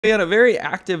We had a very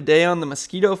active day on the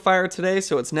Mosquito Fire today,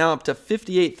 so it's now up to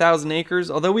 58,000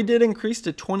 acres, although we did increase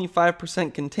to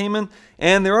 25% containment,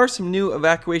 and there are some new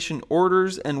evacuation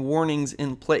orders and warnings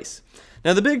in place.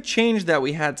 Now, the big change that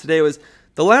we had today was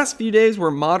the last few days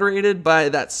were moderated by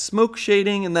that smoke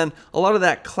shading and then a lot of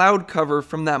that cloud cover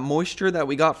from that moisture that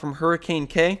we got from Hurricane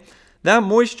K. That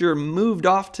moisture moved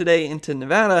off today into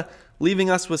Nevada,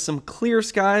 leaving us with some clear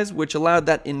skies, which allowed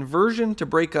that inversion to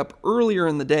break up earlier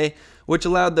in the day, which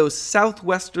allowed those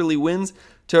southwesterly winds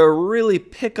to really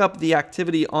pick up the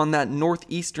activity on that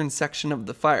northeastern section of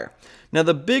the fire. Now,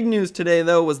 the big news today,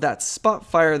 though, was that spot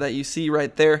fire that you see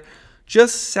right there,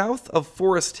 just south of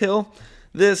Forest Hill.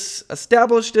 This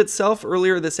established itself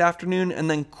earlier this afternoon and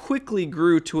then quickly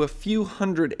grew to a few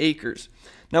hundred acres.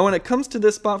 Now, when it comes to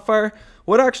this spot fire,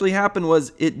 what actually happened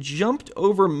was it jumped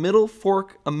over Middle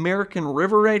Fork American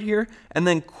River right here and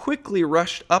then quickly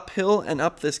rushed uphill and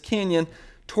up this canyon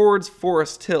towards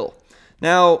Forest Hill.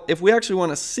 Now, if we actually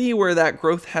want to see where that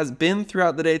growth has been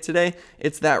throughout the day today,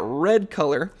 it's that red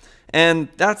color, and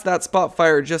that's that spot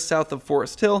fire just south of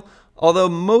Forest Hill, although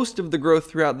most of the growth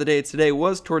throughout the day today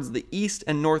was towards the east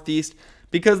and northeast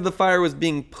because the fire was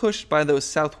being pushed by those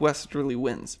southwesterly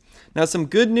winds. Now, some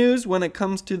good news when it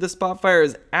comes to the spot fire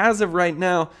is, as of right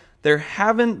now, there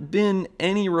haven't been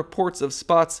any reports of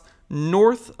spots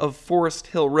north of Forest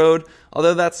Hill Road,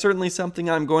 although that's certainly something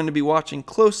I'm going to be watching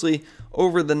closely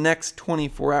over the next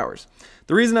 24 hours.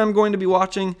 The reason I'm going to be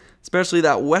watching, especially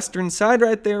that western side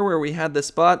right there where we had the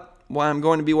spot, why I'm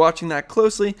going to be watching that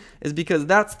closely is because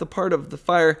that's the part of the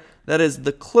fire that is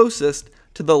the closest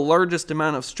to the largest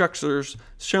amount of structures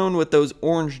shown with those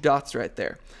orange dots right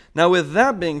there. Now, with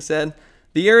that being said,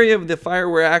 the area of the fire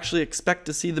where I actually expect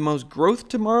to see the most growth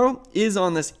tomorrow is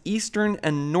on this eastern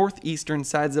and northeastern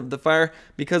sides of the fire,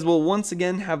 because we'll once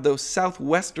again have those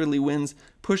southwesterly winds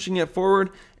pushing it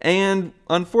forward, and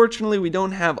unfortunately we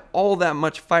don't have all that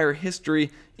much fire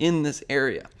history in this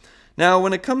area. Now,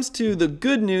 when it comes to the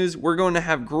good news, we're going to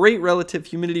have great relative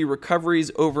humidity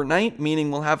recoveries overnight, meaning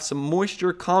we'll have some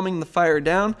moisture calming the fire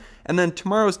down, and then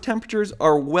tomorrow's temperatures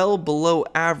are well below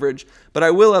average, but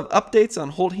I will have updates on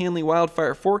Holt Hanley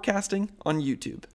wildfire forecasting on YouTube.